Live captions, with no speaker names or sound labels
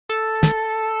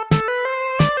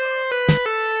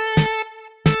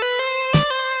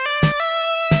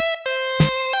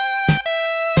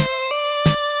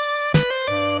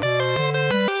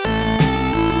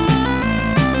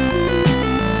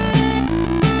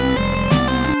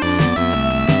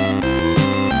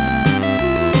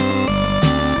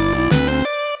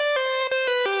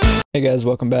Hey guys,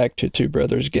 welcome back to Two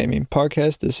Brothers Gaming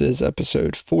Podcast. This is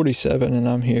episode 47, and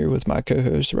I'm here with my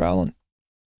co-host, Rylan.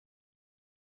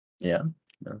 Yeah.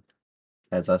 No.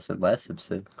 As I said last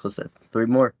episode, close to 3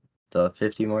 more, the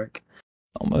 50 mark.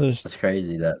 Almost. That's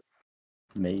crazy that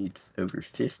we made over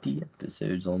 50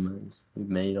 episodes almost. We've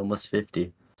made almost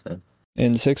 50. So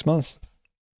In 6 months.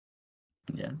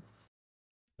 Yeah.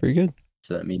 Pretty good.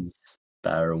 So that means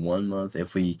about 1 month,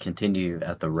 if we continue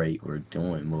at the rate we're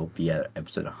doing, we'll be at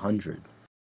episode 100.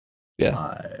 Yeah.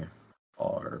 By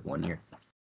our 1 year.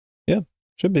 Yeah,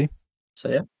 should be. So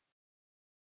yeah.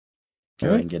 Go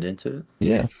ahead and get into it.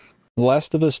 Yeah. The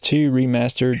Last of Us 2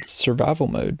 remastered survival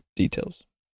mode details.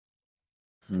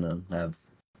 No, I have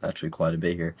actually quite a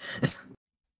bit here.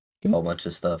 A whole bunch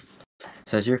of stuff. It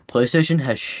says here, PlayStation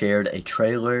has shared a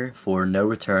trailer for No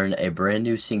Return, a brand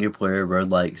new single-player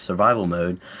roguelike survival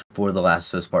mode for The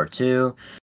Last of Us Part 2,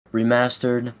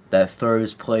 remastered that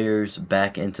throws players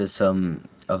back into some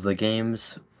of the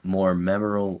game's more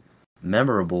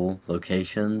memorable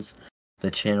locations, the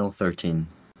Channel 13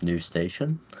 news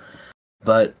station.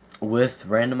 But with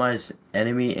randomized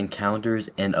enemy encounters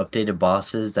and updated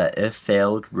bosses that, if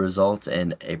failed, results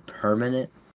in a permanent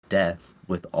death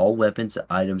with all weapons,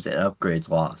 items, and upgrades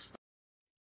lost.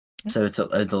 So it's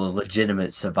a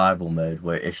legitimate survival mode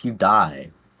where if you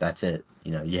die, that's it.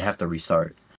 You know, you have to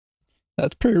restart.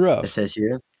 That's pretty rough. It says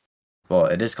here, well,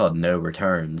 it is called No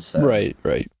Returns. So right.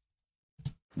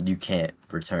 you can't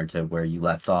return to where you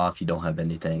left off. You don't have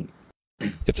anything.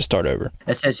 You have to start over.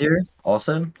 It says here,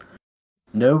 also,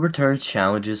 No Returns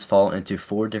challenges fall into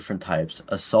 4 different types.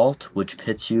 Assault, which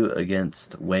pits you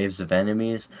against waves of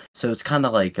enemies. So it's kind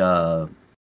of like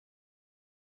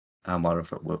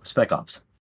Spec Ops.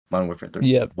 Modern Warfare 3.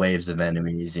 Yep. Waves of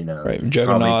enemies, you know. Right,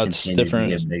 juggernauts,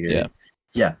 different.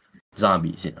 Yeah,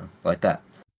 zombies, you know, like that.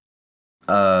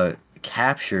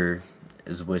 Capture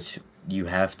is which you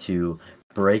have to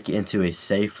break into a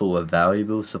safe full of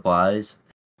valuable supplies.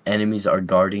 Enemies are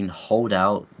guarding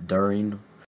holdout during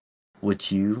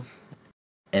which you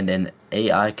and an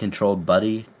AI-controlled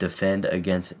buddy defend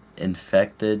against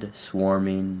infected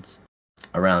swarmings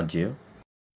around you.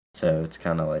 So it's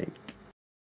kind of like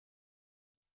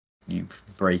you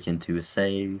break into a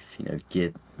safe, you know,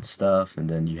 get stuff, and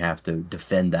then you have to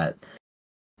defend that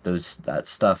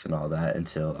stuff and all that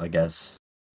until, I guess,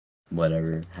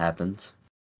 whatever happens.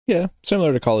 Yeah,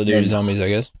 similar to Call of Duty Zombies, I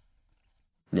guess.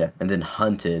 Yeah, and then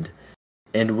Hunted,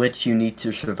 in which you need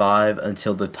to survive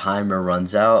until the timer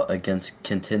runs out against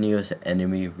continuous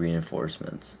enemy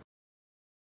reinforcements.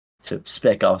 So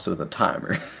Spec Ops with a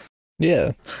timer.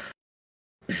 Yeah.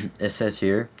 It says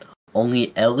here,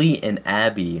 only Ellie and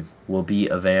Abby will be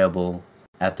available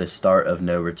at the start of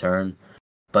No Return,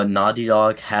 but Naughty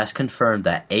Dog has confirmed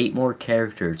that 8 more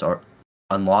characters are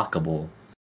unlockable,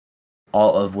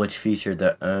 all of which feature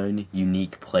their own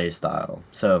unique playstyle.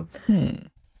 So,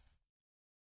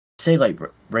 say like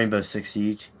Rainbow Six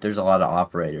Siege, there's a lot of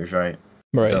operators, right?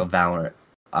 Right. So Valorant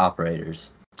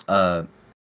operators,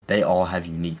 they all have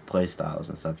unique playstyles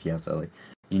and stuff. You have to like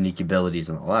unique abilities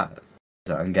and all that.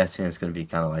 So I'm guessing it's going to be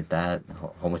kind of like that, a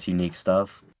whole bunch of unique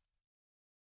stuff.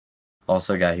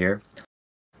 Also got here,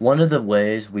 one of the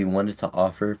ways we wanted to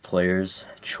offer players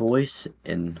choice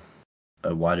in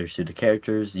a wider suite of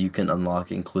characters you can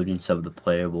unlock, including some of the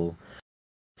playable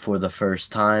for the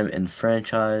first time in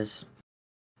franchise.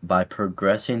 By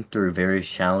progressing through various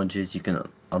challenges, you can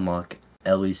unlock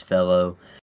Ellie's fellow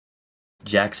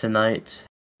Jacksonites,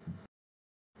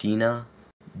 Dina,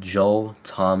 Joel,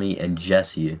 Tommy, and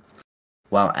Jesse,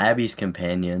 while Abby's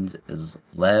companions is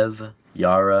Lev,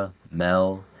 Yara,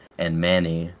 Mel, and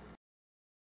Manny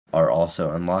are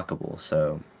also unlockable.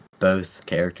 So both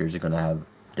characters are going to have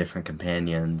different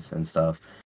companions and stuff.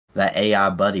 That AI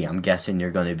buddy, I'm guessing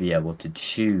you're going to be able to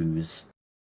choose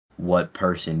what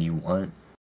person you want.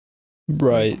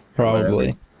 Right,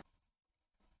 probably.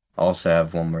 Also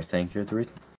have one more thing here to read.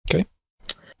 Okay.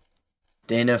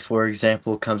 Dana, for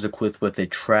example, comes equipped with a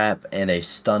trap and a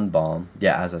stun bomb.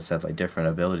 Yeah, as I said, like different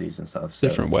abilities and stuff. So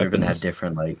different weapons. They're going to have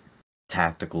different like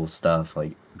tactical stuff,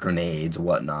 like grenades,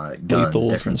 whatnot, guns, lethals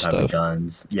different type stuff. of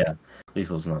guns. Yeah,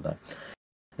 lethals and all that.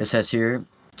 It says here,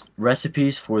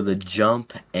 recipes for the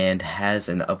jump, and has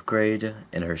an upgrade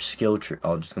in her skill tree.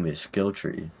 Oh, just going to be a skill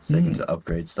tree. So you can just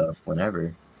upgrade stuff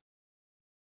whenever.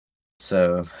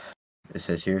 So it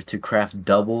says here, to craft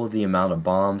double the amount of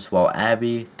bombs, while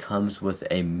Abby comes with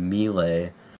a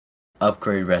melee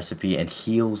upgrade recipe and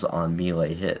heals on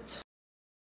melee hits.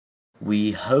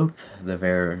 We hope the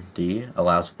variety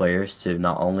allows players to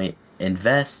not only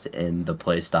invest in the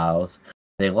playstyles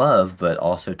they love, but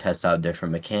also test out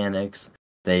different mechanics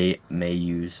they may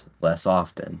use less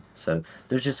often. So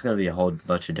there's just going to be a whole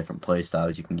bunch of different play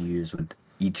styles you can use with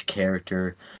each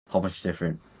character, a whole bunch of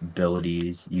different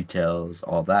abilities, utils,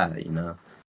 all that, you know.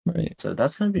 Right. So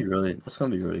that's going to be really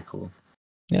cool.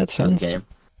 Yeah, it for the sounds game.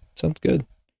 good.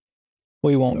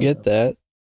 We won't get that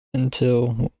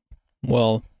until,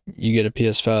 well, you get a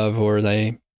PS5 or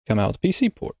they come out with a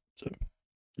PC port. So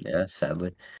Yeah,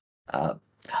 sadly. I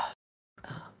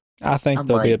think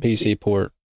there'll be a PC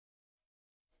port.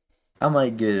 I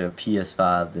might get a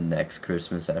PS5 the next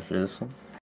Christmas after this one.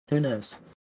 Who knows?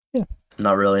 Yeah. I'm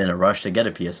not really in a rush to get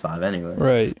a PS5 anyway.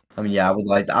 Right. I mean, yeah, I would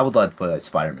like to play like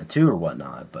Spider-Man 2 or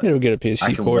whatnot, but It'll get a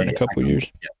PC port in a couple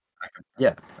years.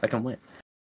 I can wait.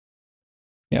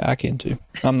 Yeah, I can too.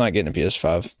 I'm not getting a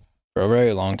PS5 for a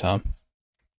very long time.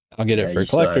 I'll get it for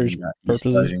collectors purposes. You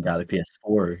still haven't got a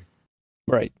PS4.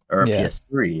 Right. Or a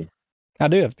PS3. I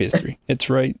do have a PS3. It's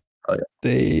right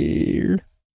there.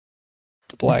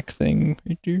 The black thing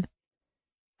right there.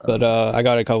 But I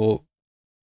got a couple,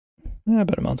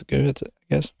 about a month ago, that's it,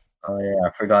 I guess. Oh yeah, I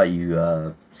forgot you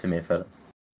sent me a photo.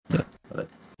 Yeah.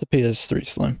 It's a PS3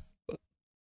 Slim. But...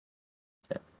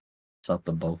 yeah. It's not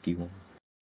the bulky one.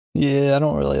 Yeah, I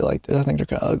don't really like that. I think they're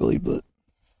kind of ugly, but...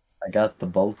 I got the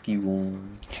bulky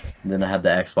one. And then I have the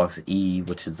Xbox E,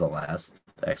 which is the last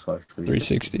Xbox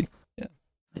 360. Yeah.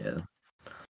 Yeah.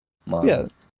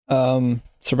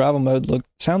 Survival mode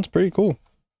sounds pretty cool.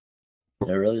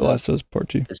 It really The Last of Us Part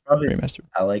 2. It's probably remastered.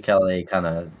 I like how they kind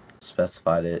of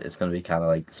specified it. It's going to be kind of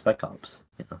like Spec Ops,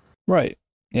 you know. Right.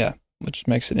 Yeah, which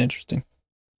makes it interesting.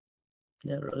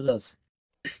 Yeah, it really does.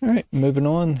 All right, moving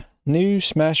on. New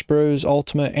Smash Bros.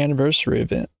 Ultimate Anniversary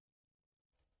event.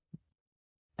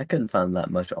 I couldn't find that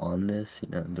much on this. You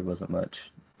know, there wasn't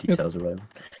much details or whatever.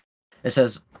 It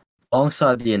says,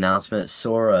 alongside the announcement,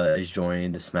 Sora is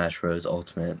joining the Smash Bros.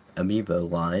 Ultimate Amiibo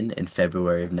line in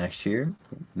February of next year.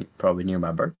 Probably near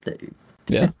my birthday.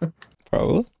 Yeah,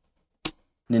 probably.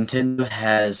 Nintendo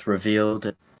has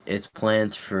revealed its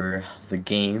plans for the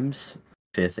game's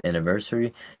 5th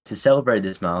anniversary. To celebrate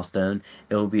this milestone,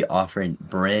 it will be offering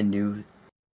brand new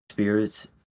spirits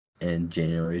in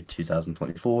January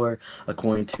 2024.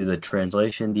 According to the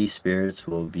translation, these spirits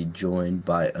will be joined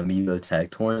by Amiibo tag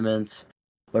tournaments,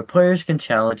 where players can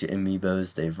challenge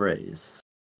Amiibos they've raised.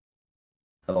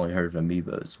 I've only heard of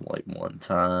Amiibos like 1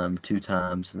 time, 2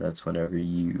 times, and that's whenever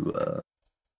you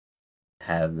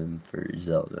have them for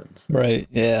Zelda. Right,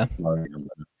 yeah.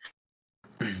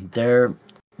 There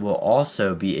will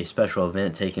also be a special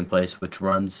event taking place which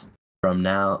runs from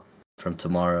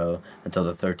tomorrow until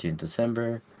the 13th of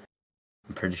December.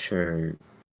 I'm pretty sure it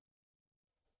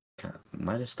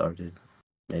might have started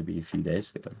maybe a few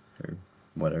days ago or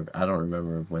whatever. I don't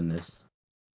remember when this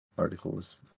article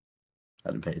was. I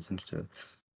didn't pay attention to it.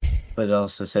 But it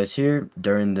also says here,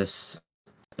 during this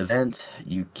event,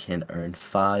 you can earn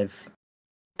 5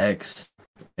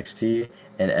 XP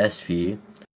and SP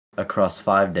across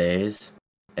 5 days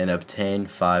and obtain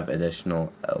 5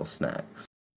 additional L snacks.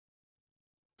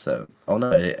 So, oh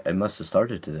no, it must have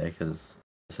started today because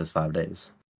it says 5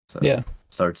 days. So yeah,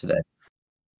 start today.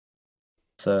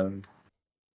 So,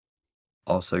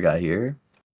 also got here,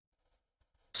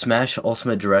 Smash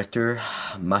Ultimate Director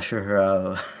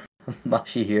Masahiro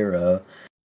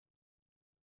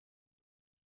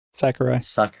Sakurai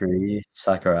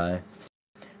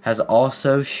has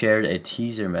also shared a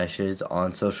teaser message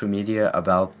on social media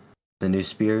about the new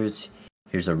spirits.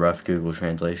 Here's a rough Google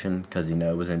translation because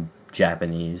it was in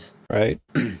Japanese. Right.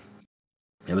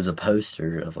 It was a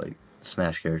poster of like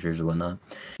Smash characters and whatnot.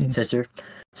 It says here,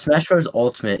 Smash Bros.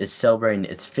 Ultimate is celebrating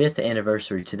its 5th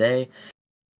anniversary today.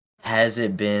 Has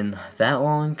it been that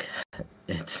long?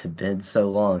 It's been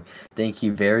so long. Thank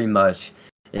you very much.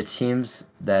 It seems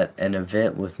that an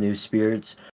event with new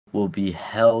spirits will be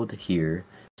held here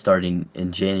starting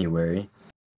in January.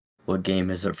 What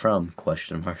game is it from? ? So,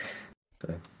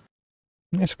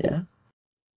 that's cool. Yeah.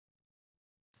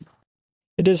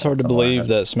 It is hard to believe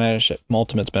that Smash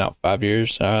Ultimate's been out 5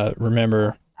 years. I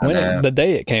remember the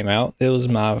day it came out, it was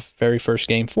my very first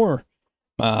game for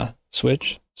my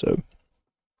Switch. So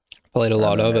I played a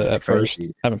lot of it at first.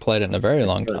 I haven't played it in a very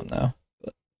long time now.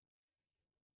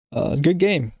 But, good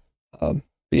game. But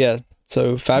yeah,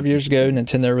 so 5 years ago,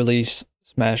 Nintendo released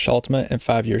Smash Ultimate, and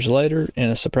 5 years later, in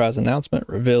a surprise announcement,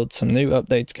 revealed some new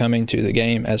updates coming to the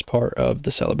game as part of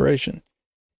the celebration.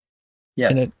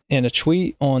 Yeah. In a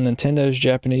tweet on Nintendo's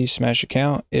Japanese Smash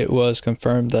account, it was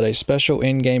confirmed that a special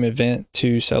in-game event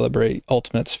to celebrate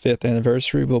Ultimate's 5th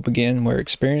anniversary will begin, where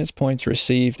experience points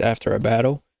received after a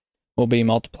battle will be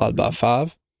multiplied by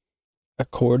 5.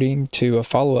 According to a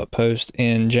follow-up post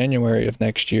in January of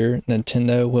next year,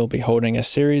 Nintendo will be holding a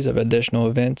series of additional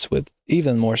events with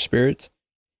even more spirits.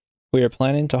 We are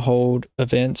planning to hold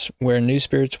events where new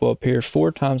spirits will appear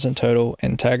 4 times in total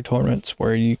and tag tournaments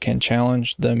where you can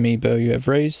challenge the amiibo you have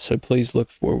raised, so please look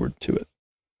forward to it.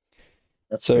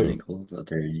 That's pretty cool that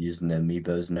they're using the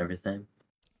amiibos and everything.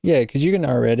 Yeah, because you can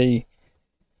already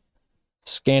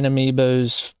scan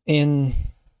amiibos in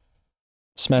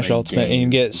Smash Ultimate and you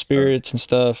get spirits and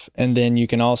stuff, and then you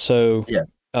can also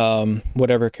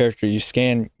whatever character you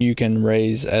scan, you can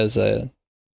raise as a,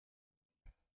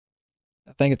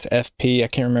 I think it's FP, I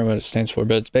can't remember what it stands for,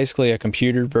 but it's basically a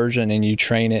computer version, and you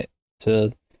train it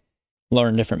to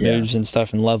learn different moves and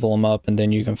stuff and level them up, and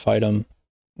then you can fight them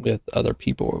with other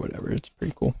people or whatever. It's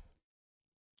pretty cool.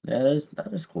 Yeah, that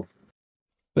is cool.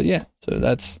 But yeah, so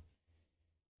that's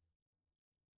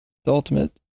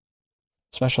the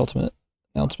Smash Ultimate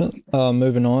announcement.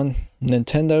 Moving on,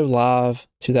 Nintendo Live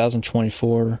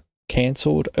 2024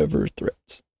 canceled over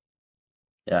threats.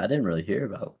 Yeah, I didn't really hear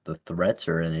about the threats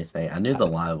or anything. I knew the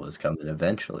live was coming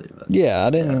eventually, but I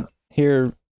didn't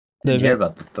hear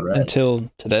about the threats until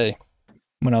today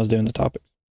when I was doing the topic.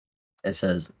 It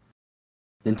says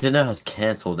Nintendo has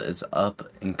canceled its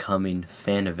up-and-coming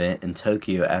fan event in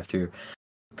Tokyo after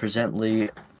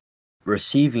presently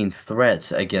receiving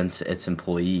threats against its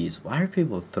employees. Why are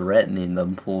people threatening the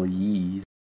employees?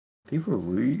 People are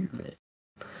weird, man.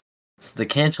 So the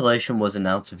cancellation was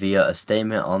announced via a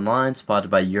statement online spotted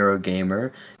by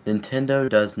Eurogamer. Nintendo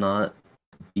does not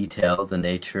detail the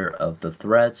nature of the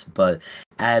threats, but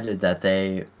added that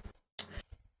they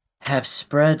have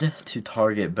spread to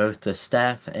target both the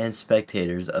staff and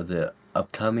spectators of the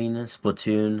upcoming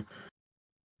Splatoon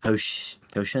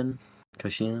Koshin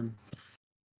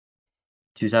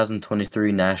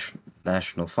 2023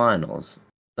 national finals.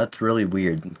 That's really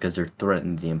weird because they're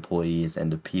threatening the employees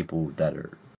and the people that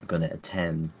are going to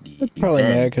attend the event. Probably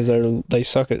mad because they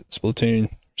suck at Splatoon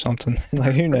or something.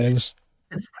 Like, who knows?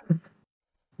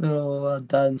 Oh, I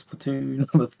died in Splatoon.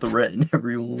 I'm threatening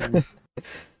everyone.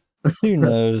 Who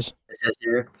knows? It says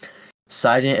here,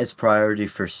 citing its priority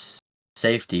for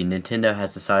safety, Nintendo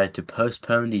has decided to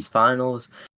postpone these finals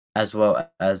as well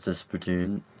as the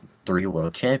Splatoon 3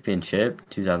 World Championship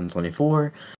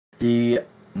 2024, the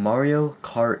Mario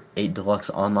Kart 8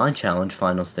 Deluxe Online Challenge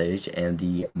Final Stage, and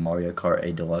the Mario Kart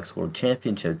 8 Deluxe World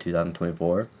Championship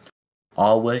 2024,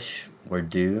 all which were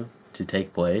due to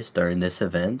take place during this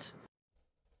event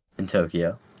in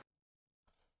Tokyo.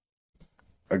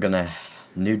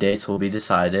 New dates will be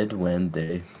decided when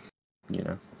they,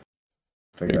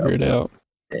 figure it out.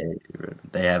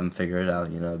 They haven't figured it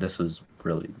out. This was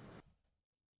really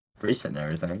recent and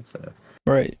everything. So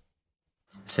right. It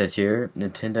says here,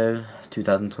 Nintendo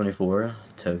 2024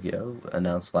 Tokyo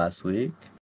announced last week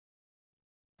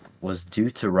was due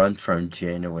to run from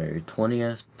January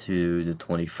 20th to the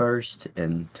 21st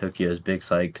in Tokyo's Big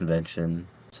Sight Convention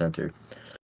Center.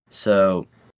 So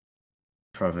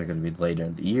probably going to be later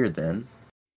in the year then.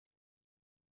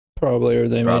 Probably, or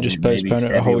they may just postpone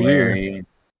it a whole year.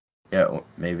 Yeah,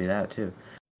 maybe that too.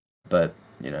 But,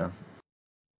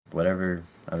 whatever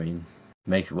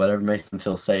makes them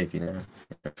feel safe,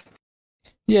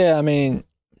 Yeah,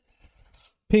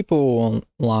 people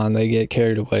online, they get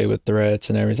carried away with threats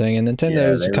and everything, and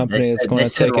Nintendo's a company that's going to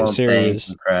take it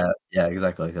serious. Crap. Yeah,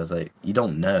 exactly, because you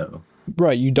don't know.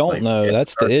 Right, you don't know.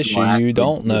 That's the issue. You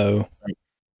don't know. You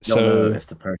don't know if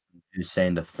the person who's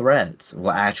saying the threats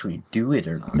will actually do it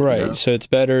or not. Right, so it's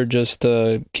better just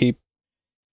to keep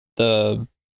the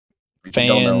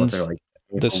fans,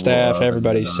 the staff,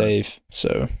 everybody safe.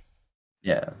 So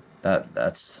yeah,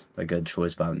 that's a good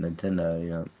choice by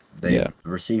Nintendo.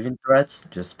 Receiving threats,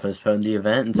 just postpone the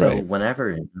event until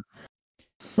whenever.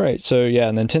 Right. So yeah,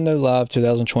 Nintendo Live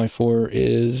 2024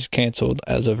 is canceled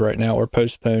as of right now, or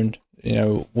postponed.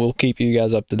 We'll keep you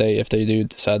guys up to date if they do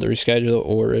decide to reschedule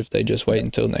or if they just wait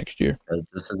until next year.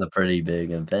 This is a pretty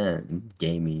big event in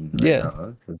gaming.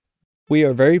 Now, we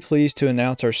are very pleased to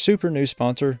announce our super new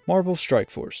sponsor, Marvel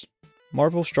Strike Force.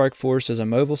 Marvel Strike Force is a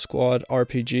mobile squad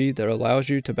RPG that allows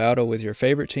you to battle with your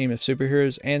favorite team of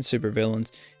superheroes and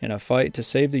supervillains in a fight to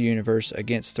save the universe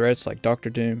against threats like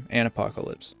Doctor Doom and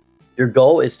Apocalypse. Your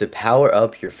goal is to power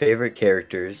up your favorite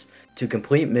characters, to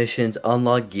complete missions,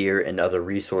 unlock gear and other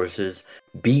resources,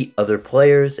 beat other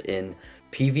players in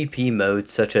PvP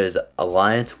modes such as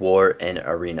Alliance, War, and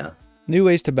Arena. New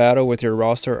ways to battle with your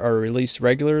roster are released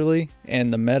regularly,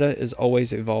 and the meta is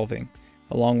always evolving.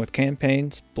 Along with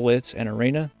campaigns, Blitz, and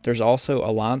Arena, there's also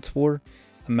Alliance War,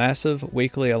 a massive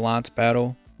weekly Alliance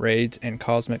battle, raids, and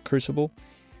Cosmic Crucible.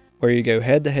 where you go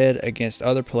head-to-head against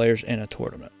other players in a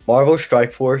tournament. Marvel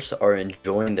Strike Force are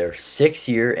enjoying their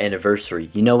 6-year anniversary.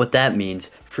 You know what that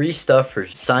means. Free stuff for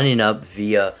signing up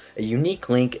via a unique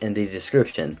link in the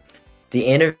description.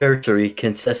 The anniversary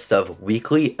consists of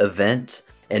weekly events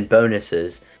and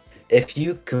bonuses. If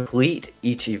you complete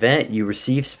each event, you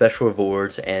receive special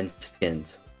rewards and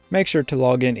skins. Make sure to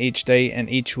log in each day and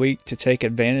each week to take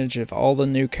advantage of all the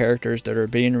new characters that are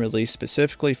being released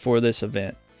specifically for this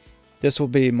event. This will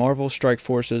be Marvel Strike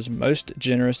Force's most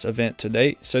generous event to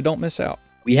date, so don't miss out.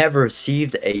 We have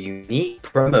received a unique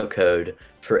promo code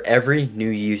for every new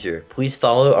user. Please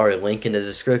follow our link in the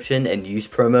description and use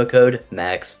promo code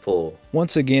MAXPULL.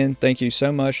 Once again, thank you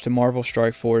so much to Marvel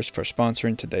Strike Force for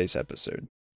sponsoring today's episode.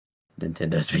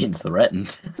 Nintendo's being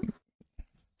threatened.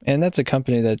 And that's a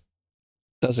company that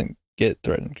doesn't get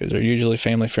threatened because they're usually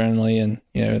family friendly and,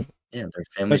 Yeah, they're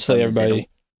family. Mostly everybody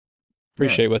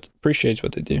appreciates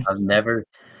what they do.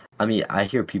 I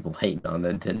hear people hating on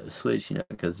the Nintendo Switch,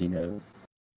 because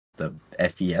the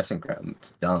FES and crap,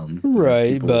 it's dumb.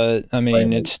 Right, but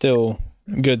it's still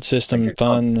a good system, like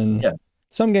fun, and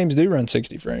some games do run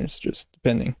 60 frames, just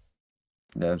depending.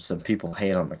 Some people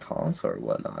hate on the console or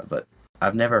whatnot, but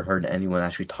I've never heard anyone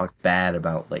actually talk bad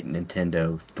about like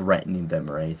Nintendo threatening them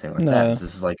or anything like that.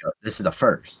 This is a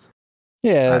first.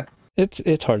 Yeah,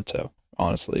 it's hard to tell,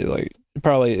 honestly. Like, it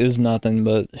probably is nothing,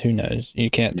 but who knows? You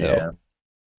can't tell. Yeah.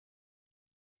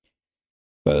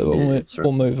 But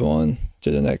we'll move on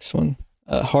to the next one.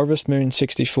 Harvest Moon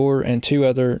 64 and 2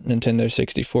 other Nintendo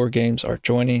 64 games are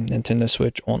joining Nintendo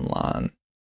Switch Online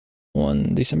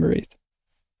on December 8th.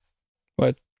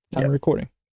 What time of recording?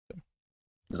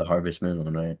 It's a Harvest Moon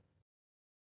one, right?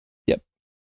 Yep.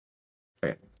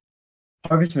 Okay.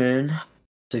 Harvest Moon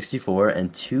 64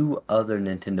 and 2 other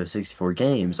Nintendo 64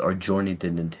 games are joining the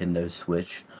Nintendo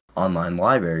Switch Online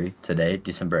library today,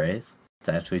 December 8th. It's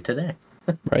actually today.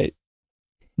 Right.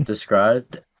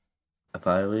 Described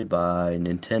apparently by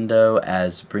Nintendo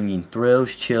as bringing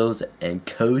thrills, chills, and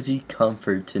cozy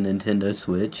comfort to Nintendo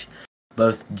Switch.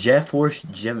 Both Jet Force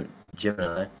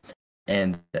Gemini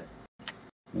and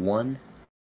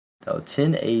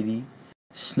 1080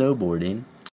 snowboarding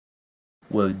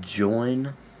will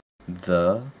join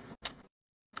the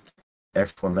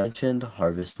aforementioned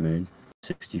Harvest Moon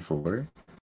 64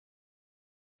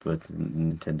 with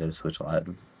Nintendo Switch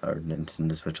Live or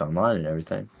Nintendo Switch Online and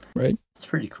everything. Right. It's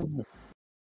pretty cool.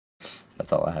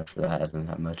 That's all I have for that. I haven't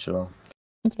had much at all.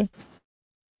 Okay.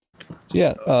 So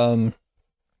yeah,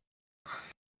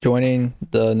 joining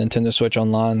the Nintendo Switch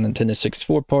Online, Nintendo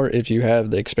 64 part, if you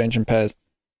have the expansion pass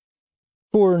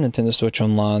for Nintendo Switch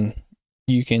Online,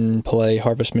 you can play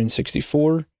Harvest Moon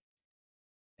 64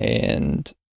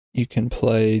 and you can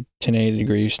play 1080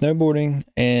 degree snowboarding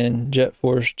and Jet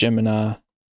Force Gemini.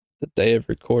 The day of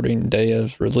recording, day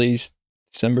of release,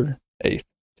 December 8th,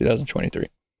 2023.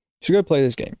 So go play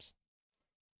those games.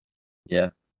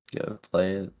 Yeah, go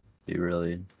play it. You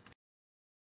really.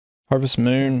 Harvest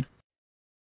Moon,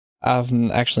 I've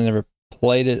actually never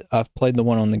played it. I've played the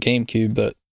one on the GameCube,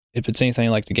 but if it's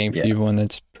anything like the GameCube one,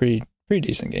 it's pretty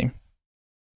decent game.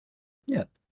 Yeah.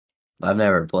 I've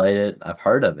never played it. I've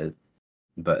heard of it,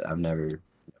 but I've never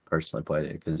personally played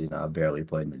it because, I've barely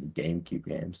played many GameCube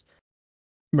games.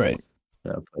 Right.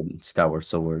 I played Skyward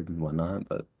Sword and whatnot,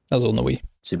 but that was on the Wii.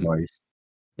 Super Mario,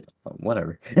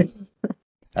 whatever.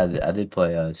 I did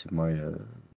play Super Mario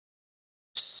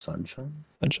Sunshine.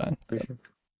 Pretty sure.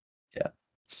 Yeah,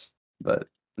 but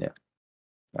yeah,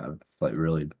 I've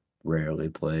really rarely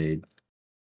played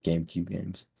GameCube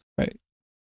games. Right.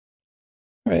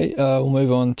 All right. We'll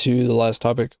move on to the last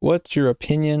topic. What's your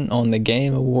opinion on the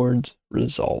Game Awards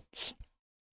results?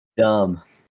 Dumb.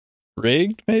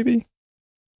 Rigged, maybe.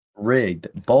 Rigged.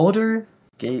 Baldur's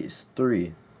Gate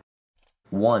 3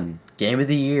 won Game of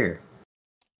the Year.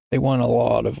 They won a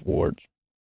lot of awards.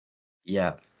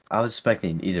 Yeah, I was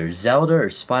expecting either Zelda or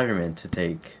Spider-Man to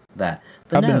take that.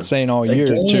 But I've been saying all year,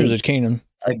 Tears of the Kingdom.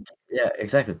 Yeah,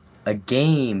 exactly. A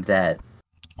game that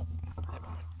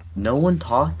no one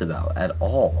talked about at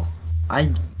all.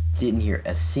 I didn't hear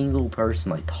a single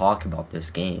person talk about this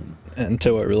game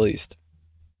until it released.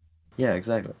 Yeah,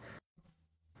 exactly.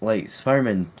 Like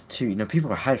Spider-Man 2,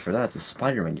 people are hyped for that. It's a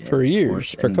Spider-Man game. For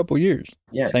years, for a couple years.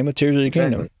 Yeah. Same with Tears of the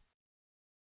Kingdom.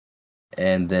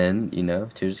 And then,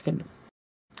 Tears of the Kingdom.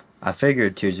 I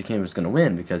figured Tears of the Kingdom was going to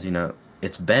win because,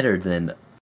 it's better than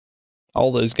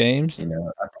all those games. A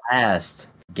past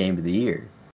Game of the Year,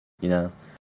 and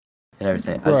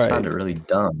everything. I just found it really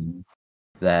dumb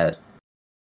that,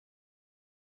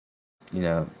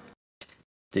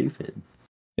 stupid.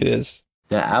 It is.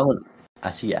 Yeah, I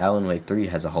see Alan Wake 3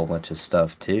 has a whole bunch of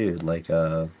stuff too, like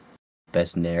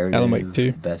best narrative, Alan Wake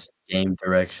 2. best game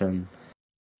direction.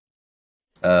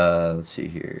 Let's see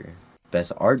here.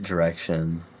 Best art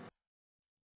direction.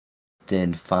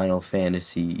 Then Final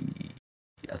Fantasy,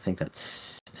 I think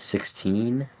that's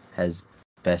 16, has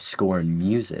best score in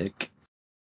music.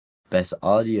 Best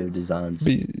audio designs,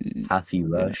 Hi-Fi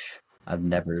Rush. I've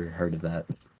never heard of that.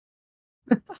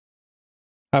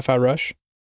 Hi-Fi Rush.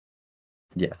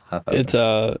 Yeah, Hi-Fi It's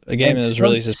Rush. a game that was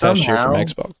released this past year from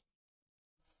Xbox.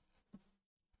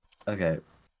 Okay.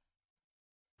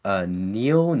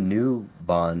 Neil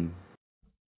Newbon,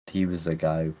 he was the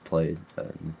guy who played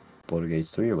Baldur's Gate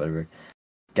 3 or whatever,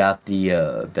 got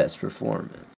the best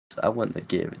performance. I wouldn't have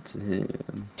gave it to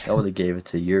him. I would have gave it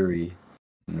to Yuri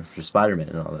for Spider-Man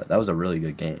and all that. That was a really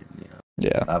good game. You know?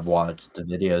 Yeah. I've watched the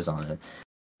videos on it.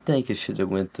 I think it should have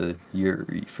went to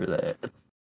Yuri for that.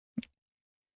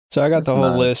 So I got the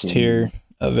whole list here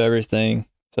of everything.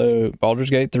 So Baldur's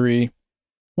Gate 3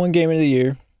 won Game of the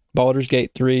Year. Baldur's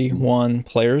Gate 3 won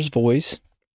Player's Voice.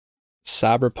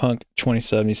 Cyberpunk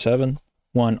 2077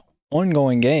 won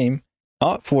Ongoing Game,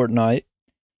 not Fortnite.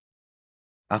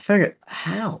 I figured,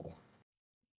 how?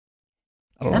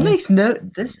 That know. Makes no...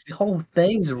 This whole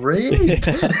thing's rigged.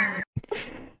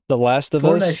 The Last of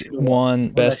Us won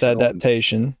Best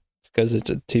Adaptation because it's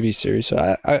a TV series.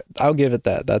 So I'll give it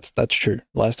that. That's true.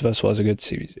 Last of Us was a good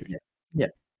TV series. Yeah.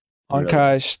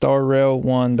 Honkai Star Rail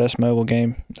won Best Mobile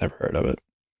Game. Never heard of it.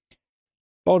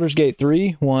 Baldur's Gate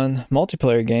 3 won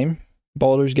Multiplayer Game.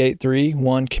 Baldur's Gate 3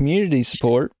 won Community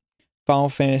Support. Final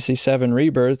Fantasy VII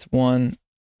Rebirth won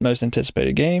Most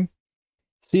Anticipated Game.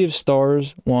 Sea of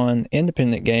Stars won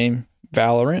Independent Game.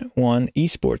 Valorant won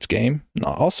Esports Game.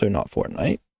 Also not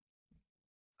Fortnite.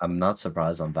 I'm not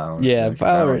surprised on Valorant. Yeah,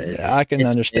 Valorant, I can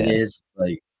understand. It is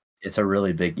it's a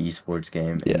really big esports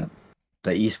game. Yeah.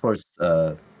 The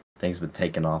esports thing's been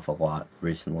taken off a lot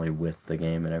recently with the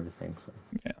game and everything. So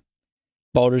yeah.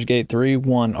 Baldur's Gate 3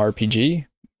 won RPG,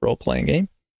 role-playing game.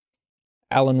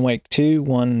 Alan Wake 2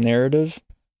 won Narrative.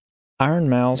 Iron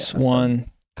Mouse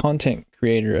won Content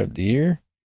Creator of the Year.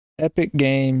 Epic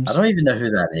Games... I don't even know who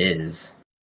that is.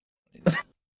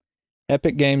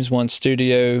 Epic Games won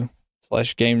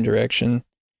Studio/Game Direction.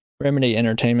 Remedy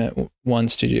Entertainment won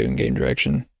Studio and Game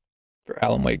Direction for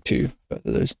Alan Wake 2, both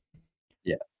of those.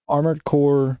 Yeah. Armored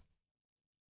Core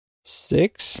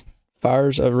 6...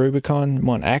 Fires of Rubicon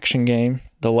won Action Game.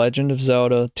 The Legend of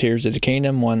Zelda Tears of the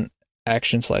Kingdom won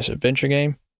Action/Adventure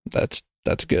Game. That's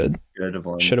good.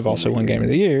 Should have also won Game of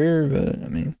the Year, but I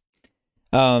mean,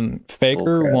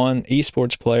 Faker won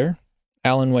Esports Player.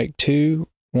 Alan Wake 2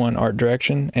 won Art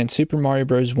Direction, and Super Mario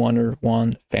Bros. Wonder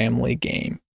won Family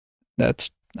Game.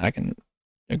 I can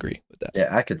agree with that.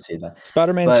 Yeah, I could see that.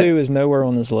 Spider-Man 2 is nowhere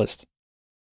on this list.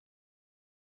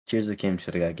 Tears of the Kingdom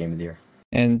should have got Game of the Year.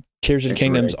 And Tears of the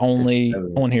Kingdom's only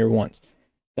on here once.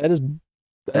 That is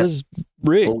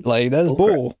rigged. Bull, like, that is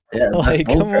bull. Yeah, like,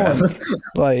 come on.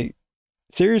 Like,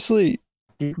 seriously.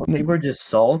 People are just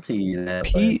salty.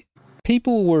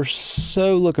 People were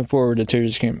so looking forward to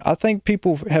Tears of the Kingdom. I think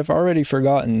people have already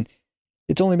forgotten.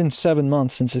 It's only been 7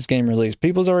 months since this game released.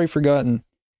 People's already forgotten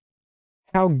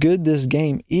how good this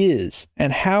game is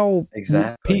and how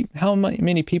how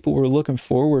many people were looking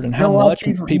forward and how much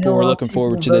people were looking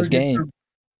forward to this game.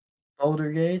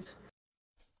 Baldur's Gate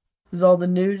is all the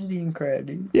nudity and crap,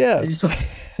 dude. Yeah,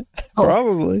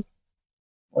 probably.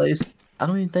 I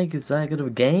don't even think it's that good of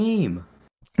a game.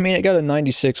 I mean, it got a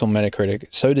 96 on Metacritic.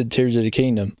 So did Tears of the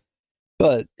Kingdom.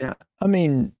 But yeah, I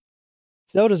mean,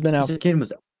 Zelda's been out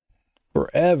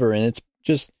forever, and it's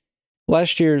just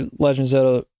last year. Legend of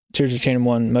Zelda Tears of the Kingdom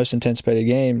won Most Anticipated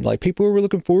Game. Like, people were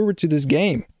looking forward to this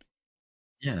game.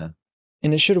 Yeah,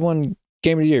 and it should have won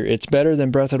Game of the Year. It's better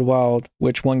than Breath of the Wild,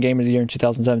 which won Game of the Year in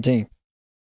 2017.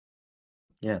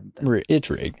 Yeah. It's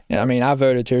rigged. I mean, I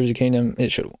voted Tears of the Kingdom.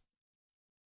 It should have won.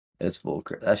 It's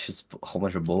bullcrap. That's just a whole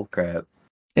bunch of bullcrap.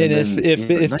 And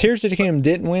if Tears of the Kingdom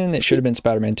didn't win, it should have been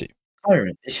Spider-Man 2.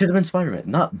 It should have been Spider-Man,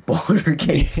 not Baldur's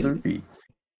Gate 3.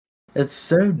 It's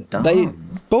so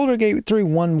dumb. Baldur's Gate 3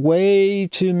 won way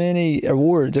too many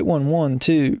awards. It won 1,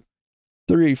 2,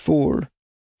 3, 4,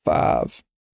 5.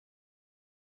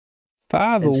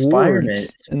 5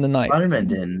 awards in the night. Spider-Man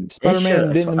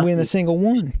didn't win a single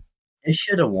one. It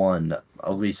should have won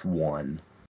at least one,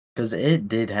 because it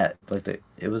did have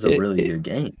it was a really good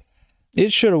game.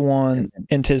 It should have won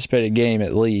anticipated game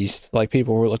at least. Like,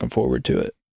 people were looking forward to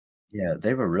it. Yeah,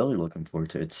 they were really looking forward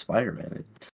to it. It's Spider-Man.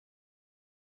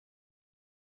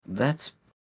 That's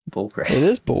bullcrap. It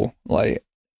is bull. Like,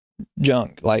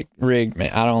 junk. Like, rigged,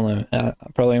 man. I don't know. I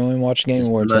probably only watch Game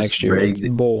Awards next year. It's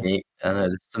bull. I know,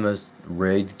 it's the most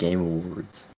rigged Game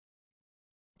Awards.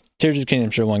 Tears of the Kingdom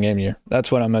should have won Game of the Year.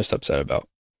 That's what I'm most upset about.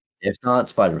 If not,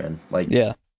 Spider-Man. Like,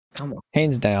 Yeah, come on.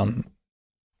 hands down.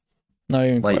 Not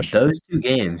even Like, question. those two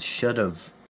games should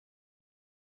have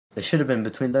been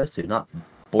between those two, not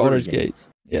Baldur's Gate. Gate.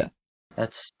 Yeah.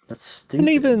 That's stupid. And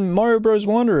even Mario Bros.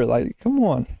 Wonder, like, come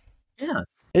on. Yeah.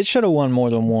 It should have won more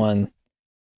than one.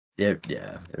 Yeah,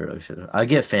 it really should have. I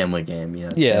get Family Game, you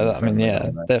know. Yeah, I mean, yeah,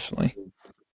 definitely.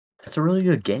 It's a really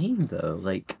good game, though.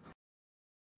 Like,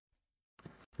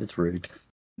 it's rigged.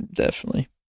 Definitely.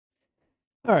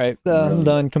 All right, I'm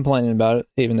done complaining about it,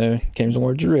 even though Games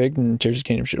Awards are rigged and Tears of the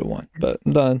Kingdom should have won. But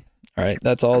I'm done. All right,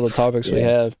 that's all the topics we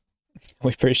have.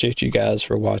 We appreciate you guys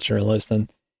for watching or listening.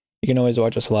 You can always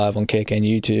watch us live on Kick and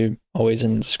YouTube, always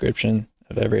in the description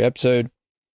of every episode.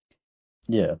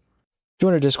 Yeah.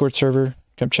 Join our Discord server,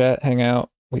 come chat, hang out.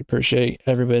 We appreciate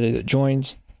everybody that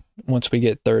joins. Once we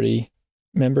get 30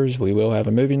 members, we will have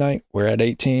a movie night. We're at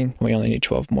 18. We only need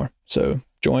 12 more. So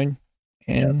join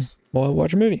and we'll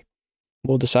watch a movie.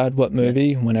 We'll decide what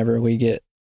movie whenever we get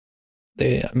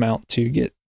the amount to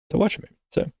get to watch a movie.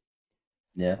 So,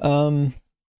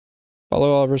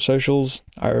 follow all of our socials,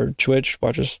 our Twitch,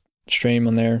 watch us stream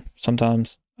on there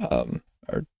sometimes.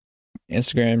 Our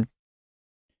Instagram,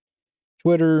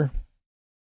 Twitter.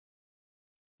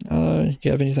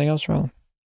 You have anything else, Ron?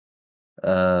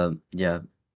 Yeah.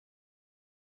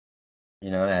 You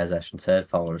know, as Ashton said,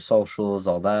 follow our socials,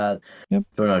 all that. Yep.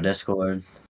 Join our Discord.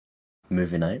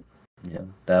 Movie night. Yeah,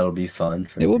 that'll be fun.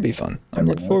 It will be fun. I'm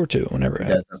looking forward to it whenever it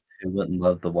happens. Who wouldn't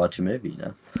love to watch a movie, you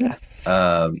know?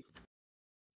 Yeah.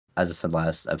 As I said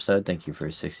last episode, thank you for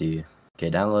 60K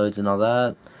downloads and all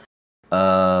that.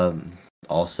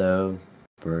 Also,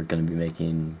 we're going to be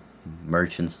making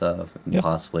merch and stuff. And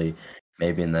possibly,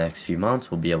 maybe in the next few months,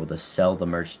 we'll be able to sell the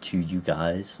merch to you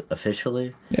guys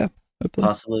officially. Yeah, hopefully.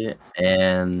 Possibly.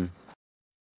 And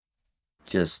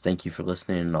just thank you for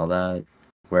listening and all that.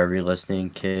 Wherever you're listening,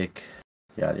 Kick,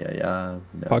 yada, yada, yada.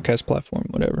 You know, podcast platform,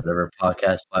 whatever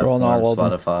podcast platform, we're on all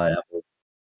Spotify, Apple.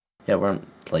 Yeah, we're on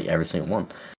like every single one.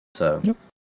 So,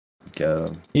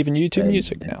 go. Even YouTube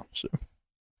Music now. So,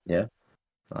 yeah.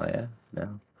 Oh, yeah.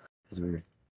 Now, because we're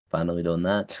finally doing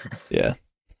that. Yeah.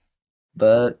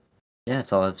 But, yeah,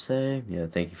 that's all I have to say. Yeah,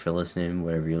 thank you for listening,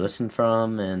 wherever you listen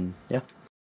from. And, yeah.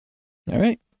 All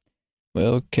right.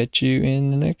 We'll catch you in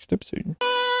the next episode.